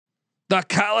the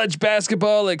college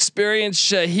basketball experience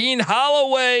Shaheen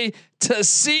Holloway to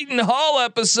Seton Hall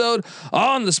episode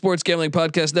on the Sports Gambling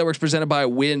Podcast Network presented by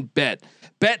WynnBET.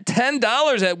 Bet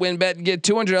 $10 at WynnBET and get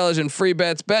 $200 in free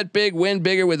bets. Bet big, win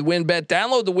bigger with WynnBET.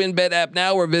 Download the WynnBET app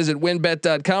now or visit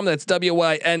wynnbet.com. That's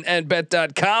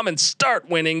WYNNBet.com and start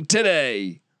winning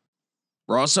today.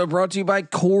 We're also brought to you by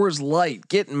Coors Light.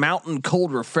 Get mountain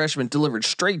cold refreshment delivered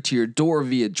straight to your door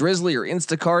via Drizzly or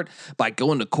Instacart by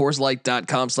going to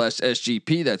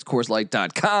CoorsLight.com/SGP. That's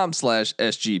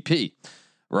CoorsLight.com/SGP.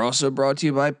 We're also brought to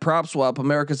you by PropSwap,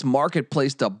 America's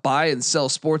marketplace to buy and sell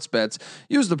sports bets.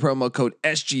 Use the promo code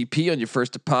SGP on your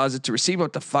first deposit to receive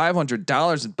up to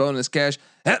 $500 in bonus cash.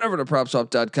 Head over to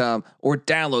PropSwap.com or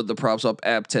download the PropSwap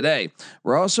app today.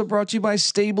 We're also brought to you by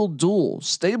Stable Duel.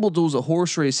 Stable Duel is a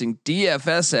horse racing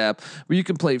DFS app where you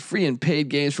can play free and paid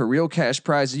games for real cash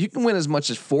prizes. You can win as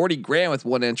much as $40,000 with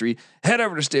one entry. Head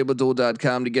over to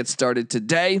StableDuel.com to get started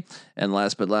today. And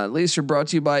last but not least, we're brought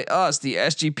to you by us, the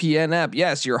SGPN app.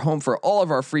 Yes, you're home for all of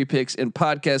our free picks and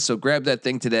podcasts, so grab that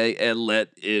thing today and let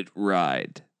it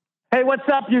ride. Hey, what's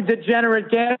up, you degenerate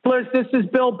gamblers? This is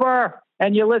Bill Burr,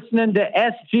 and you're listening to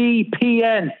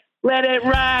SGPN. Let it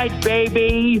ride,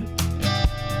 baby.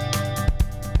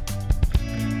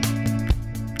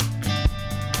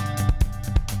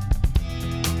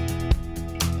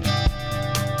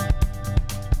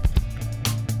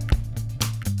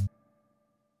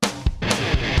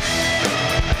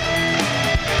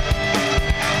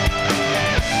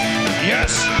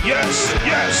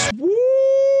 Yes. Woo!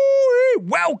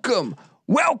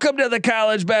 Welcome to the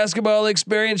college basketball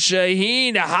experience.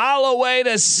 Shaheen Holloway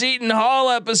to Seton Hall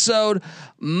episode.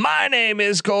 My name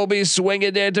is Colby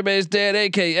Swinging Database Dad,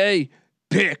 aka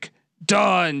Pick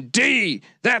Dundee.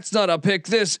 That's not a pick.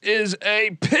 This is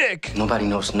a pick. Nobody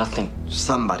knows nothing.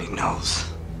 Somebody knows.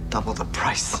 Double the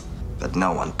price, but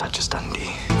no one touches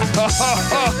Dundee.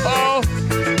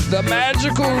 The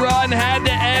magical run had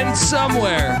to end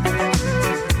somewhere.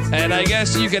 And I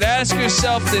guess you could ask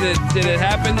yourself, did it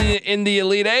happen in the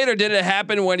Elite Eight, or did it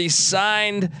happen when he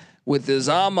signed with his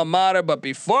alma mater? But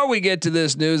before we get to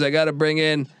this news, I got to bring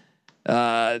in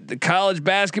the college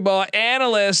basketball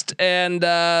analyst and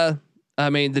the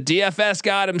DFS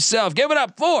god himself. Give it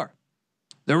up for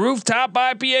the rooftop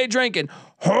IPA drinking,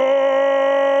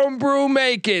 homebrew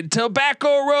making,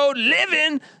 Tobacco Road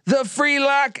living, the free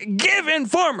lock giving,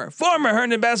 former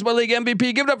Herndon Basketball League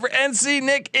MVP. Give it up for NC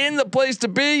Nick in the place to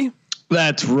be.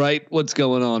 That's right. What's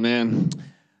going on, man?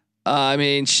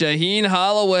 Shaheen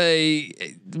Holloway,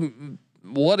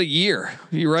 what a year.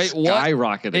 You're right.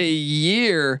 Skyrocketing. What a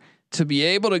year to be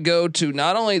able to go to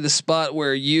not only the spot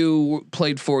where you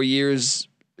played 4 years,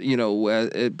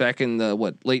 back in the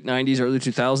late 90s, early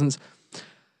 2000s.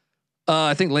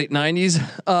 I think late 90s.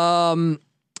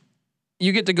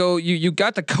 You get to go. You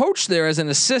got the coach there as an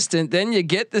assistant. Then you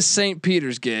get the St.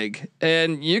 Peter's gig,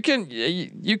 and you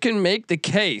can make the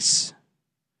case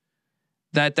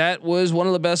that was one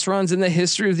of the best runs in the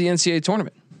history of the NCAA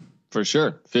tournament. For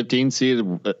sure, 15 seed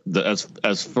as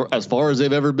far as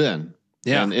they've ever been.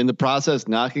 Yeah, and in the process,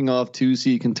 knocking off 2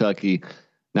 seed Kentucky,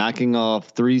 knocking off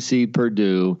 3 seed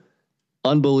Purdue.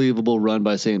 Unbelievable run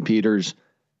by St. Peter's.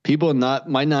 People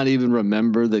might not even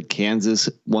remember that Kansas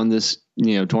won this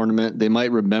tournament. They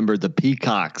might remember the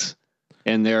Peacocks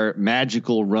and their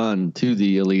magical run to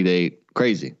the Elite Eight.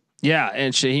 Crazy. Yeah,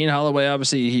 and Shaheen Holloway,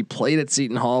 obviously he played at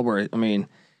Seton Hall, where the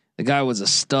guy was a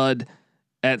stud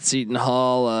at Seton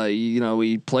Hall.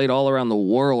 He played all around the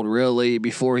world really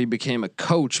before he became a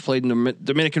coach. Played in the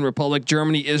Dominican Republic,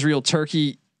 Germany, Israel,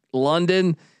 Turkey,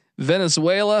 London,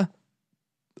 Venezuela.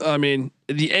 The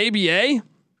ABA.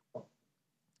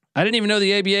 I didn't even know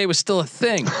the ABA was still a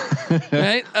thing.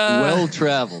 Right?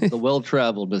 The well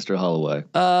traveled Mr. Holloway.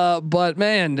 But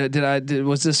man,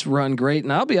 was this run great?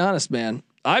 And I'll be honest, man,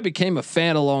 I became a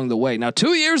fan along the way. Now,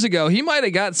 2 years ago, he might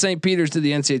have got St. Peter's to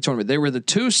the NCAA tournament. They were the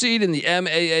 2 seed in the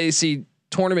MAAC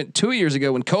tournament 2 years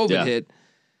ago when COVID hit.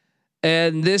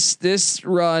 And this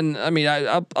run,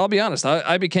 I'll be honest,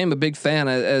 I became a big fan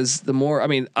as the more.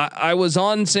 I was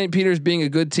on St. Peter's being a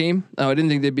good team. I didn't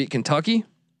think they'd beat Kentucky,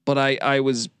 but I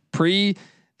was pre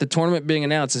the tournament being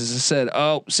announced. As I said,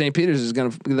 St. Peter's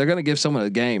they're gonna give someone a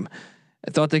game.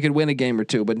 I thought they could win a game or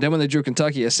two, but then when they drew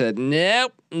Kentucky, I said,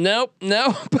 nope.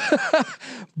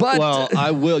 But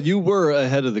I will. You were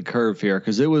ahead of the curve here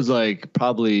because it was like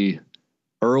probably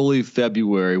early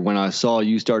February when I saw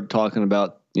you start talking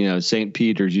about St.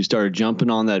 Peter's. You started jumping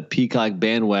on that Peacock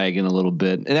bandwagon a little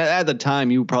bit, and at the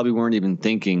time you probably weren't even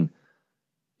thinking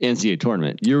NCAA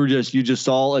tournament. You just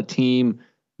saw a team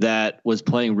that was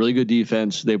playing really good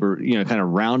defense. They were kind of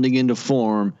rounding into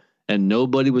form. and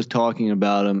nobody was talking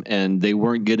about him, and they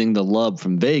weren't getting the love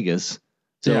from Vegas.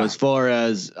 So as far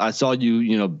as I saw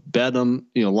you bet them,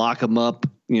 lock them up,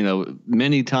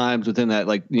 many times within that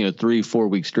 3-4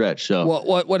 week stretch. So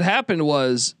what happened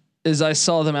is I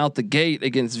saw them out the gate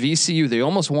against VCU. They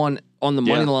almost won on the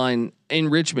money line in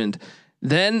Richmond.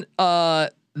 Then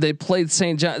they played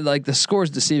St. John. Like the score's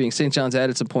deceiving. St. John's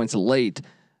added some points late,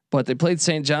 but they played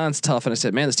St. John's tough. And I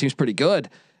said, man, this team's pretty good.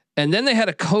 And then they had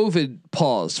a COVID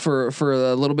pause for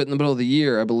a little bit in the middle of the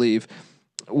year, I believe,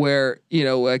 where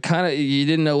kind of you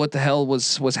didn't know what the hell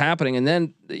was happening. And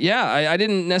then I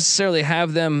didn't necessarily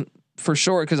have them for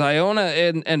sure because Iona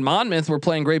and Monmouth were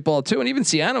playing great ball too, and even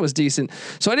Siena was decent.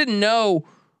 So I didn't know,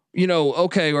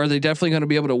 okay, are they definitely going to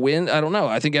be able to win? I don't know.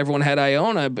 I think everyone had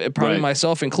Iona, probably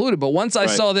myself included. But once I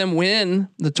saw them win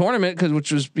the tournament,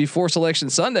 which was before Selection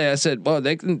Sunday, I said, well,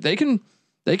 they can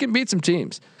beat some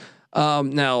teams.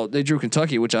 Now they drew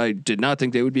Kentucky, which I did not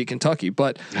think they would beat Kentucky,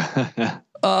 but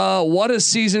what a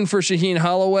season for Shaheen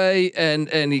Holloway,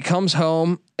 and he comes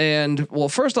home, and well,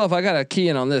 first off, I got a key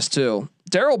in on this too.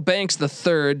 Daryl Banks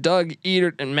III, Doug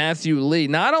Edert, and Matthew Lee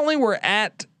not only were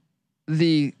at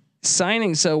the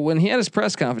signing, so when he had his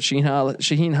press conference,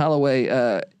 Shaheen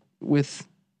Holloway with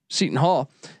Seton Hall,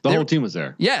 the whole team was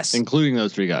there, yes, including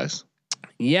those 3 guys,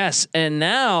 yes, and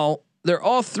now they're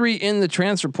all 3 in the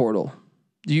transfer portal.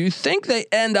 Do you think they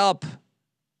end up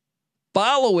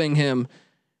following him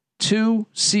to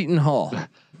Seton Hall?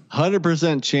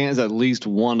 100% chance at least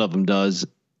one of them does,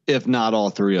 if not all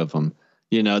 3 of them.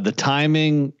 The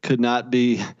timing could not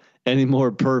be any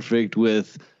more perfect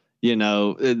with,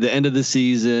 the end of the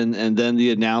season and then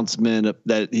the announcement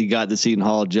that he got the Seton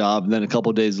Hall job. And then a couple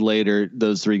of days later,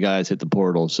 those 3 guys hit the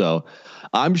portal. So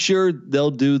I'm sure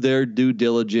they'll do their due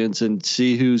diligence and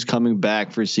see who's coming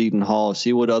back for Seton Hall,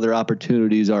 see what other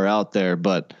opportunities are out there.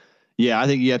 But I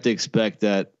think you have to expect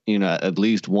that, at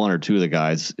least 1 or 2 of the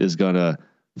guys is going to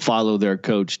follow their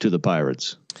coach to the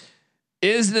Pirates.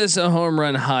 Is this a home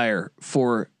run hire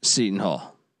for Seton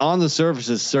Hall? On the surface,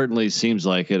 it certainly seems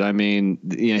like it. I mean,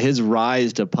 his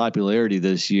rise to popularity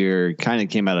this year kind of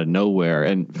came out of nowhere.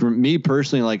 And for me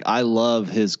personally, I love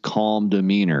his calm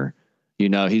demeanor.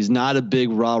 He's not a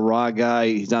big rah guy.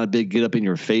 He's not a big get up in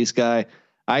your face guy.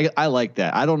 I like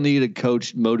that. I don't need a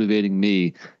coach motivating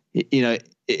me. I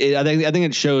think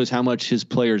it shows how much his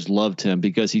players loved him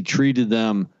because he treated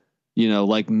them,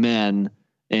 like men.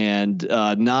 And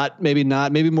maybe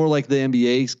more like the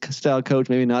NBA style coach,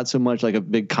 maybe not so much like a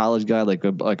big college guy, like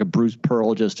a Bruce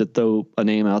Pearl, just to throw a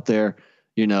name out there,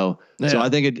 So I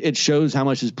think it shows how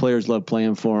much his players love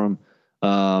playing for him.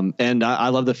 And I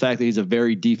love the fact that he's a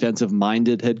very defensive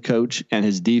minded head coach, and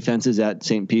his defenses at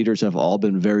St. Peter's have all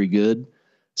been very good.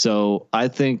 So I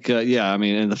think,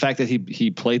 and the fact that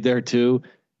he played there too,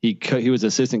 he was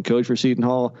assistant coach for Seton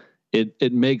Hall.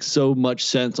 It makes so much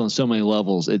sense on so many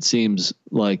levels. It seems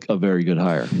like a very good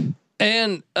hire.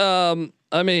 And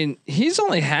he's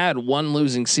only had 1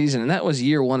 losing season, and that was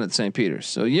year 1 at St. Peter's.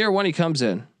 So year 1 he comes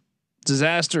in,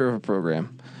 disaster of a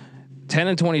program,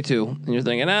 10-22, and you're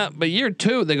thinking, but year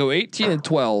 2 they go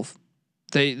 18-12.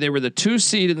 They were the 2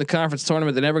 seed in the conference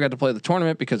tournament. They never got to play the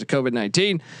tournament because of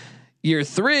COVID-19. Year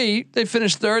 3 they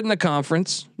finished 3rd in the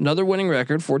conference, another winning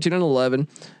record, 14-11.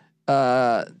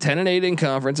 10-8 in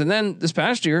conference, and then this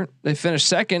past year they finished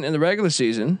 2nd in the regular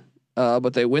season,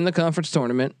 but they win the conference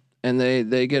tournament and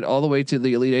they get all the way to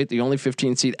the Elite 8, the only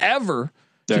 15 seed ever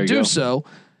to do so.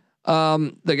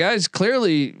 The guys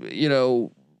clearly,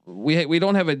 we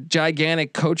don't have a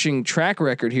gigantic coaching track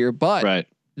record here, but what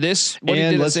he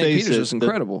did at St. Peter's was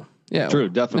incredible. True,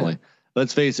 definitely. Yeah.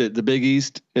 Let's face it, the Big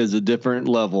East is a different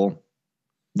level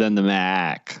than the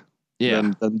MAC.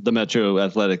 Yeah, the Metro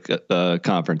Athletic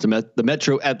Conference, the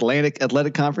Metro Atlantic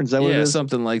Athletic Conference. Is that what it is?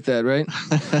 Something like that, right?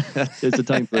 It's a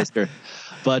tongue twister,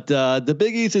 but the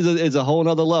Big East is a whole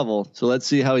nother level. So let's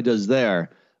see how he does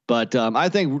there. But I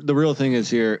think the real thing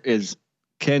is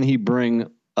can he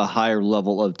bring a higher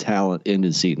level of talent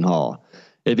into Seton Hall?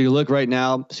 If you look right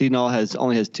now, Seton Hall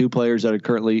only has 2 players that are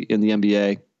currently in the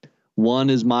NBA.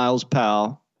 One is Miles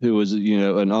Powell, who was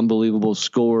an unbelievable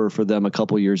scorer for them a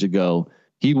couple years ago.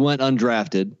 He went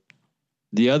undrafted.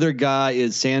 The other guy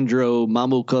is Sandro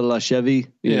Mamukelashvili.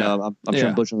 I'm sure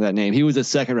I'm butchering that name. He was a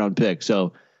 2nd round pick.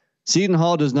 So Seton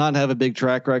Hall does not have a big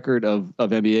track record of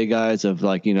NBA guys of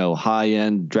high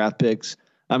end draft picks.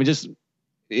 I mean, just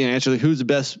actually, who's the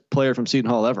best player from Seton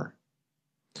Hall ever?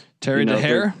 Terry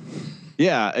DeHare.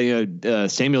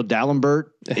 Samuel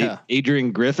Dalembert,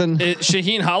 Adrian Griffin,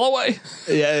 Shaheen Holloway.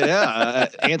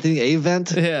 Anthony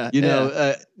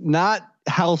Avent. Not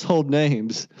household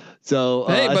names. So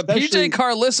but PJ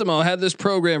Carlissimo had this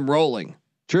program rolling.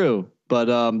 True,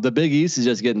 But the Big East is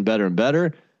just getting better and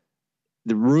better.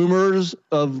 The rumors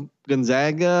of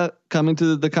Gonzaga coming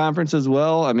to the conference as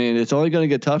well. I mean, it's only going to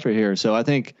get tougher here. So I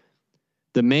think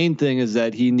the main thing is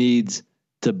that he needs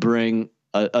to bring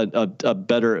a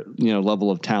better,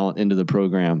 level of talent into the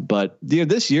program. But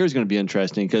this year is going to be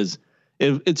interesting because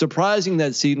it's surprising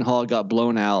that Seton Hall got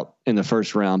blown out in the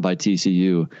first round by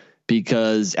TCU,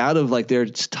 because out of like their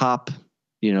top,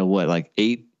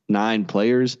 8, 9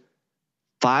 players,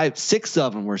 5, 6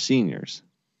 of them were seniors.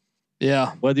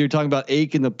 Yeah. Whether you're talking about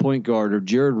Aiken, the point guard, or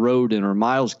Jared Rhoden, or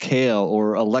Miles Kale,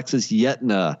 or Alexis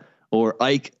Yetna, or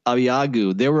Ike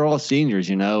Abiagu, they were all seniors,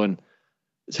 and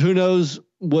who knows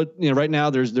what, right now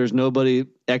there's nobody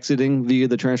exiting via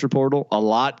the transfer portal. A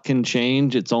lot can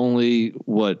change. It's only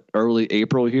early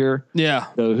April here. Yeah.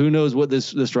 So who knows what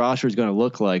this roster is going to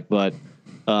look like, but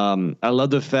I love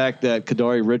the fact that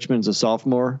Kadari Richmond's a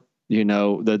sophomore,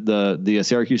 the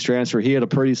Syracuse transfer. He had a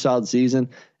pretty solid season.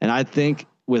 And I think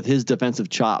with his defensive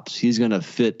chops, he's going to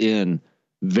fit in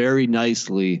very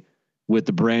nicely with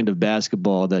the brand of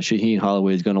basketball that Shaheen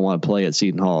Holloway is going to want to play at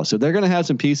Seton Hall. So they're going to have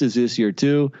some pieces this year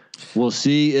too. We'll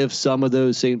see if some of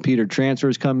those St. Peter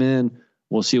transfers come in.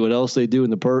 We'll see what else they do in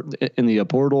the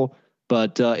portal.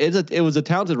 But it was a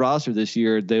talented roster this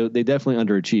year. They definitely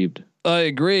underachieved. I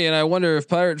agree, and I wonder if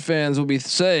Pirate fans will be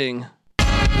saying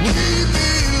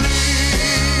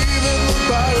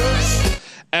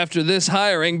after this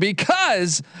hiring,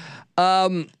 because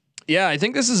I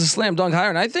think this is a slam dunk hire.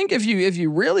 And I think if you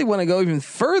really want to go even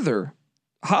further,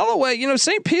 Holloway,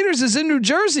 St. Peter's is in New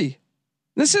Jersey.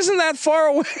 This isn't that far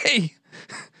away.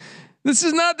 This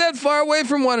is not that far away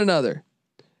from one another.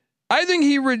 I think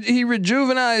he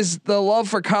rejuvenized the love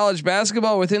for college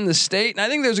basketball within the state, and I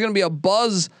think there's going to be a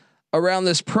buzz around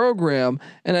this program.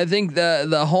 And I think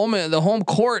the home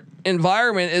court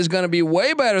environment is going to be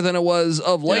way better than it was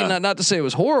of late. Yeah. Not to say it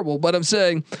was horrible, but I'm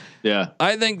saying,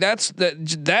 I think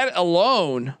that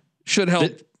alone should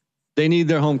help. They need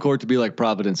their home court to be like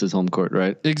Providence's home court,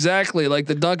 right? Exactly, like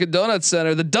the Dunkin' Donuts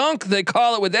Center, the Dunk they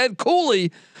call it with Ed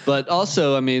Cooley. But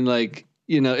also, I mean,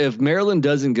 if Maryland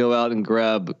doesn't go out and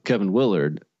grab Kevin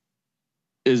Willard,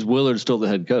 is Willard still the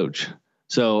head coach?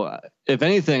 So if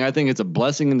anything, I think it's a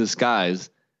blessing in disguise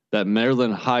that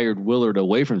Maryland hired Willard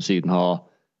away from Seton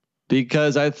Hall,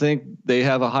 because I think they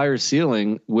have a higher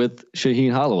ceiling with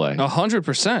Shaheen Holloway.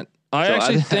 100%.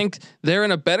 I think they're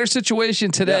in a better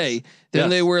situation today than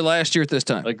they were last year at this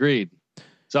time. Agreed.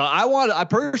 So I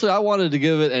personally wanted to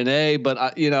give it an A, but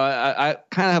I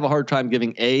kind of have a hard time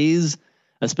giving A's,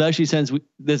 especially since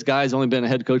this guy's only been a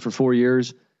head coach for 4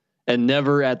 years and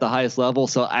never at the highest level.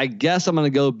 So I guess I'm going to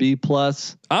go B+.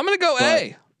 I'm going to go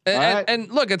A.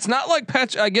 And look, it's not like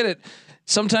Patrick. I get it.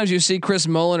 Sometimes you see Chris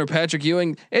Mullen or Patrick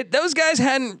Ewing. Those guys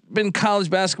hadn't been college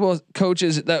basketball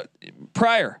coaches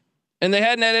prior, and they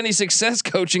hadn't had any success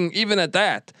coaching even at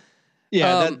that.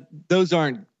 Yeah, those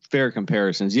aren't fair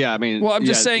comparisons. Yeah, I mean, well, I'm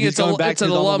just saying it's an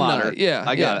alumni. Yeah,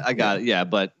 I got it. Yeah,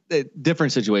 but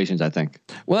different situations, I think.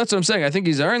 Well, that's what I'm saying. I think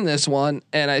he's earned this one,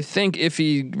 and I think if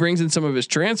he brings in some of his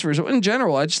transfers in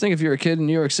general, I just think if you're a kid in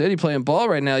New York City playing ball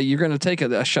right now, you're going to take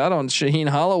a shot on Shaheen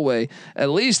Holloway at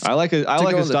least. I like it. I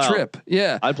like his style. The trip.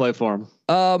 Yeah, I'd play for him.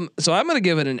 So I'm going to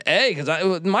give it an A,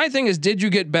 because my thing is, did you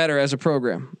get better as a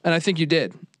program? And I think you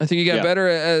did. I think you got better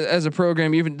as a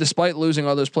program, even despite losing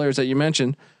all those players that you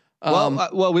mentioned.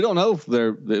 Well, we don't know if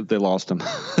they lost him.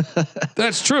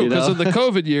 That's true because of the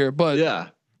COVID year,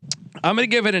 but I'm going to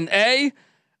give it an A.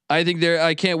 I think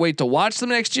I can't wait to watch them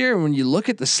next year. And when you look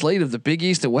at the slate of the Big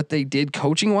East and what they did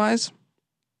coaching wise,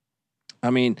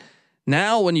 I mean,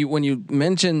 now when you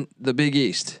mention the Big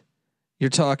East, you're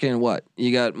talking what?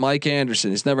 You got Mike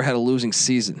Anderson. He's never had a losing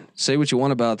season. Say what you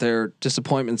want about their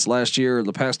disappointments last year or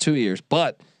the past 2 years,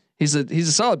 but he's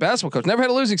a solid basketball coach. Never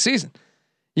had a losing season.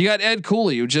 You got Ed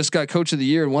Cooley, who just got Coach of the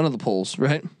Year in one of the polls,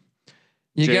 right?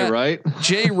 Jay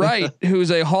Wright, who's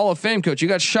a Hall of Fame coach. You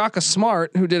got Shaka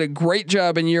Smart, who did a great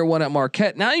job in year 1 at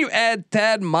Marquette. Now you add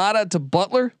Thad Matta to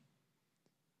Butler.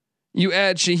 You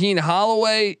add Shaheen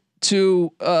Holloway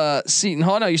to Seton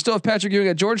Hall. Now you still have Patrick Ewing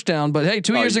at Georgetown, but hey,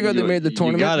 2 years ago they made the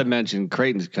tournament. You got to mention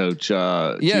Creighton's coach.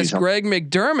 Greg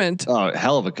McDermott. Oh,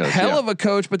 hell of a coach. Hell of a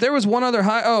coach. But there was one other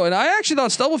high. Oh, and I actually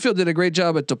thought Stubblefield did a great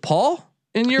job at DePaul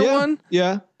in year 1.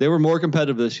 Yeah, they were more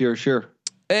competitive this year, sure.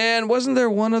 And wasn't there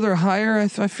one other hire? I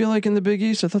feel like in the Big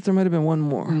East, I thought there might have been one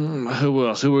more. Who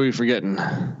else? Who were we forgetting?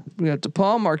 We got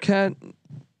DePaul, Marquette.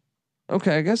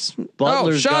 Okay, I guess.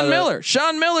 Butler's Sean Miller.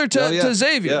 Sean Miller to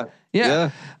Xavier.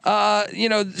 Yeah.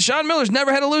 Sean Miller's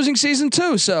never had a losing season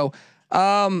too. So,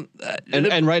 and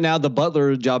right now the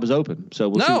Butler job is open. So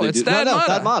we'll see what they do. Thad Matta.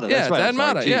 Thad Matta. Yeah, that's right. Thad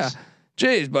Matta. Yeah.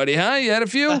 Jeez, buddy, huh? You had a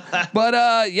few,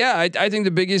 but yeah, I think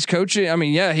the Big East coaching. I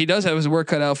mean, yeah, he does have his work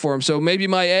cut out for him. So maybe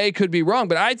my A could be wrong,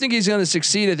 but I think he's going to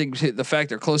succeed. I think the fact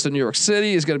they're close to New York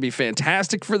City is going to be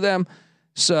fantastic for them.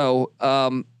 So,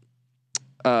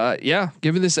 yeah,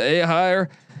 giving this A hire,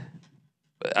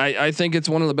 I think it's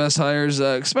one of the best hires,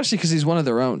 especially because he's one of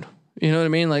their own. You know what I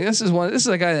mean? Like this is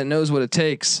a guy that knows what it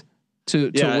takes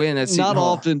to win at Seton Not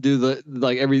Hall. often do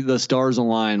the stars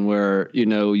align where, you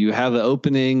know, you have an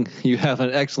opening, you have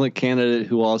an excellent candidate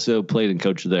who also played and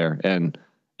coached there, and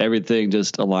everything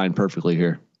just aligned perfectly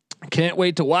here. Can't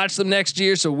wait to watch them next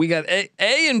year. So we got A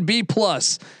and B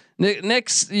plus.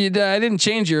 Next, I didn't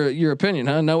change your opinion,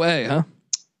 huh? No A, huh?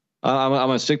 I'm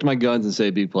gonna stick to my guns and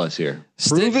say B plus here.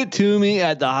 Prove it to me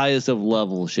at the highest of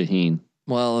levels, Shaheen.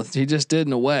 Well, he just did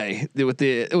in a way with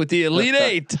the Elite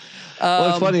Eight.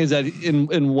 What's funny is that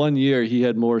in 1 year he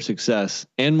had more success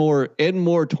and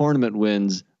more tournament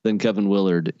wins than Kevin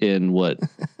Willard in what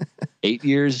 8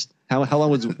 years? How long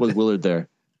was Willard there?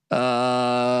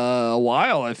 A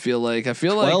while. I feel like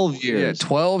 12 years. Yeah,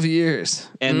 12 years.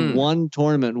 And one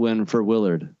tournament win for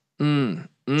Willard.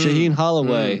 Shaheen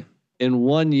Holloway in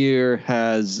 1 year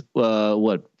has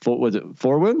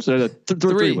four wins? Or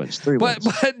three wins.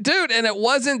 But dude, and it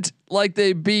wasn't like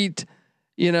they beat,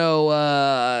 you know,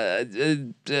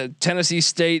 Tennessee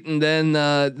State and then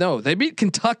no, they beat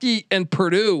Kentucky and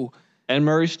Purdue and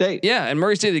Murray State. Yeah, and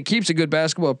Murray State, that keeps a good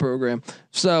basketball program.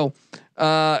 So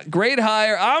great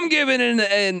hire. I'm giving it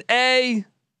an A.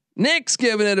 Nick's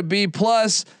giving it a B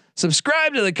plus.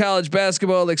 Subscribe to the College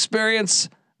Basketball Experience.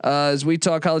 As we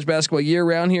talk college basketball year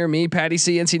round here, me, Patty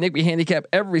C, NC Nick, we handicap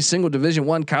every single Division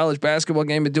I college basketball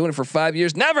game. Been doing it for 5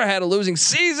 years. Never had a losing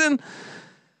season.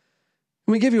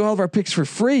 We give you all of our picks for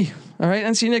free. All right,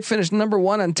 NC Nick finished number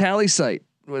 1 on Tally Site.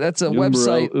 That's a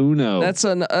website. Uno. That's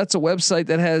a website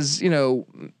that has, you know,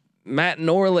 Matt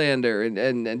Norlander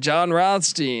and John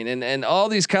Rothstein and all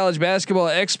these college basketball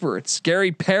experts.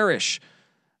 Gary Parrish.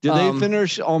 Did they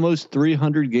finish almost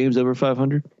 300 games over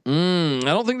 500? I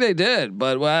don't think they did,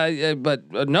 but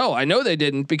no, I know they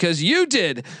didn't because you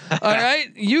did. All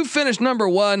right, you finished number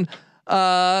 1.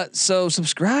 So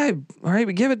subscribe. All right,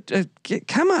 we give it.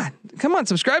 Come on,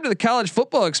 subscribe to the College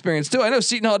Football Experience too. I know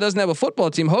Seton Hall doesn't have a football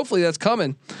team. Hopefully that's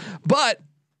coming, but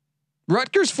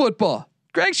Rutgers football.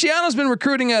 Greg Schiano's been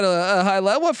recruiting at a high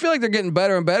level. I feel like they're getting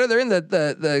better and better. They're in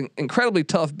the incredibly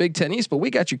tough Big Ten East, but we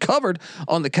got you covered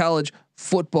on the College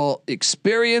Football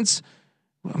Experience.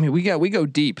 I mean, we go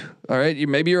deep. All right,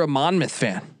 maybe you're a Monmouth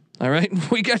fan. All right,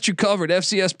 we got you covered.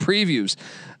 FCS previews.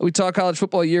 We talk college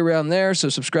football year round there, so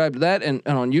subscribe to that and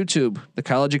on YouTube, the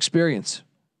College Experience.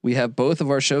 We have both of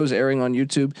our shows airing on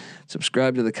YouTube.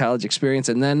 Subscribe to the College Experience,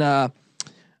 and then the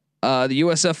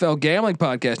USFL Gambling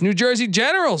Podcast, New Jersey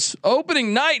Generals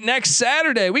opening night next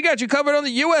Saturday. We got you covered on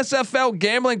the USFL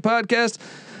Gambling Podcast.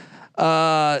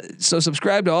 So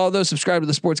subscribe to all those. Subscribe to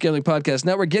the Sports Gambling Podcast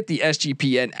Network. Get the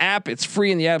SGPN app. It's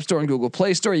free in the App Store and Google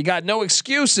Play Store. You got no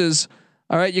excuses.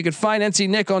 All right. You can find NC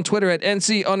Nick on Twitter at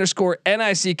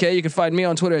NC_NICK. You can find me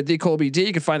on Twitter at DColbyD.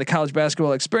 You can find the College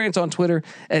Basketball Experience on Twitter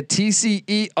at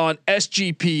TCE on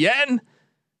SGPN.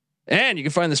 And you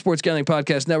can find the Sports Gambling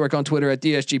Podcast Network on Twitter at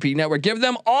DSGP Network. Give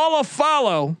them all a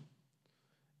follow.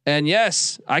 And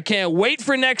yes, I can't wait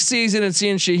for next season and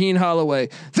seeing Shaheen Holloway.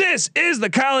 This is the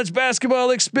College Basketball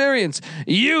Experience.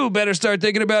 You better start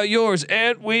thinking about yours.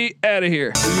 And we out of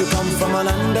here. Do you come from a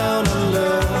land down under?